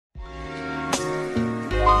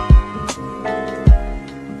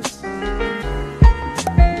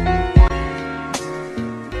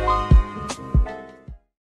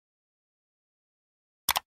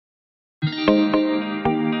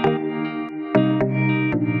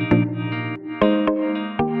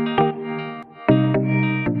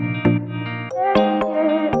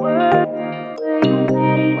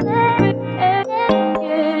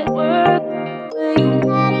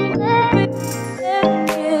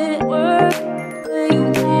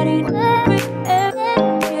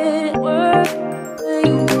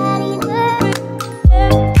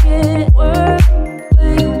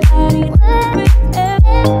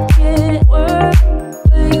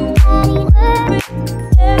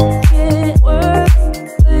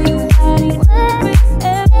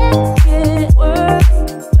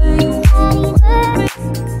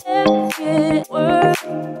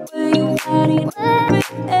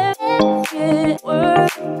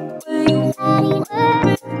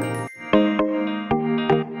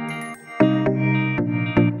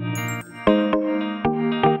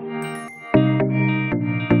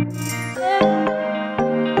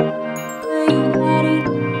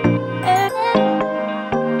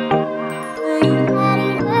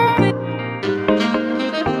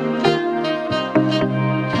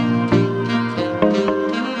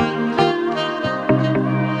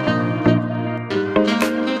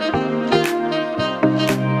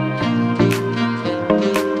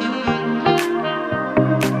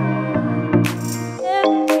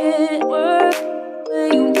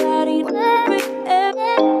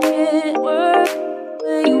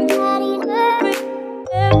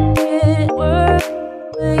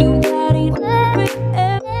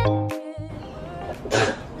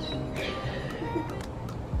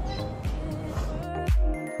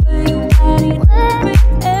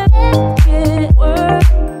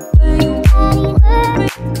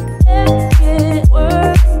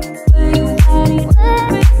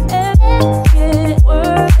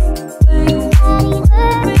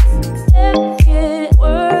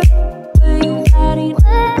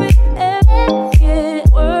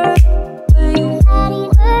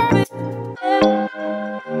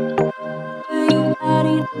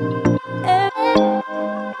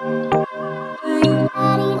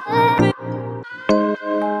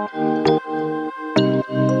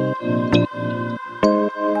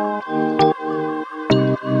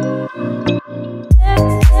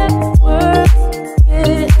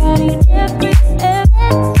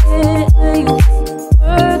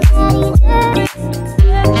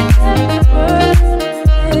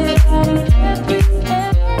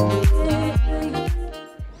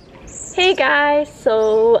guys,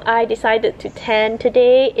 so I decided to tan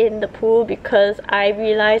today in the pool because I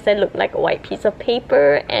realized I look like a white piece of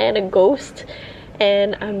paper and a ghost,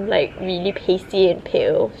 and I'm like really pasty and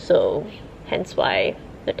pale, so hence why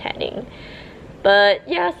the tanning. But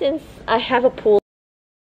yeah, since I have a pool.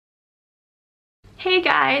 Hey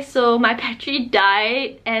guys, so my battery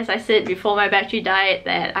died. As I said before, my battery died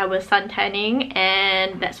that I was sun tanning,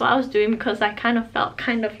 and that's what I was doing because I kind of felt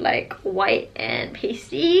kind of like white and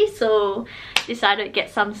pasty, so decided to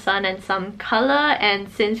get some sun and some color. And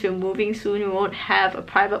since we're moving soon, we won't have a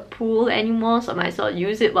private pool anymore, so I might as well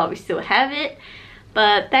use it while we still have it.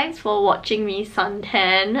 But thanks for watching me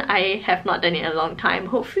suntan. I have not done it in a long time.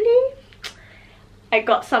 Hopefully I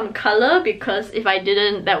got some color, because if I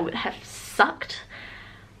didn't, that would have sucked.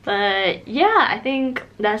 But yeah, I think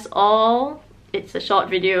that's all. It's a short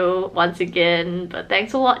video once again, but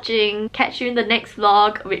thanks for watching. Catch you in the next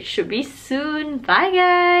vlog, which should be soon. Bye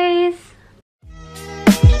guys!